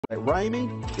At Ramey,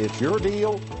 it's your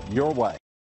deal, your way.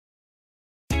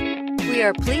 We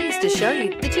are pleased to show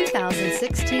you the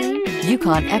 2016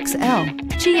 Yukon XL.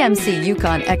 GMC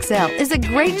Yukon XL is a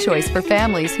great choice for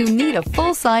families who need a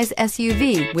full-size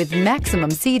SUV with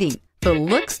maximum seating. The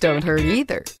looks don't hurt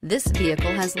either. This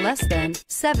vehicle has less than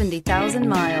 70,000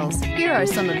 miles. Here are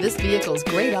some of this vehicle's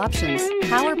great options: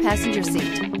 power passenger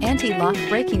seat, anti-lock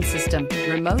braking system,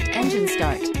 remote engine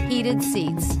start, heated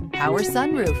seats, power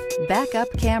sunroof, backup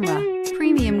camera,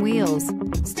 premium wheels,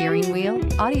 steering wheel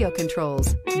audio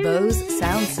controls, Bose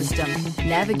sound system,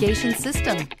 navigation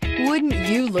system. Wouldn't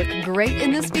you look great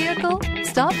in this vehicle?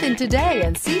 Stop in today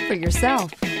and see for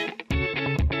yourself.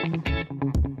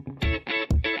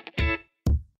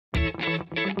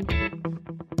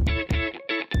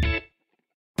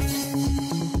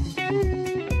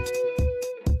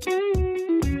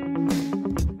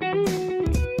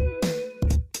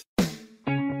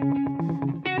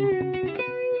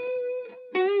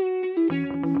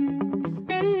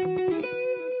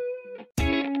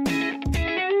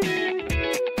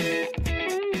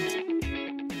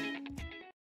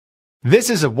 This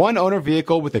is a one-owner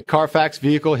vehicle with a Carfax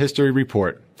Vehicle History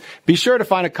Report. Be sure to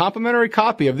find a complimentary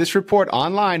copy of this report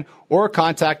online or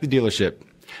contact the dealership.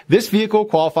 This vehicle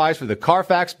qualifies for the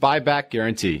Carfax Buyback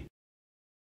Guarantee.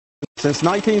 Since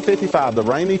 1955, the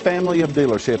Ramey family of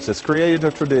dealerships has created a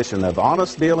tradition of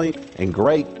honest dealing and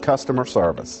great customer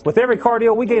service. With every car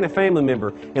deal, we gain a family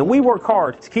member, and we work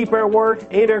hard to keep our word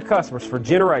and our customers for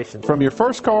generations. From your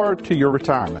first car to your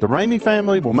retirement, the Ramey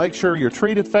family will make sure you're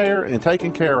treated fair and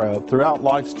taken care of throughout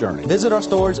life's journey. Visit our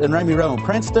stores in Ramey Road,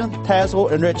 Princeton,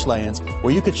 Tazewell, and Richlands,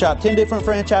 where you can shop 10 different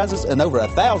franchises and over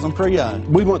 1,000 pre-owned.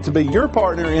 We want to be your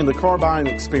partner in the car buying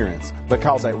experience,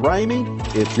 because at Ramey,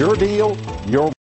 it's your deal, your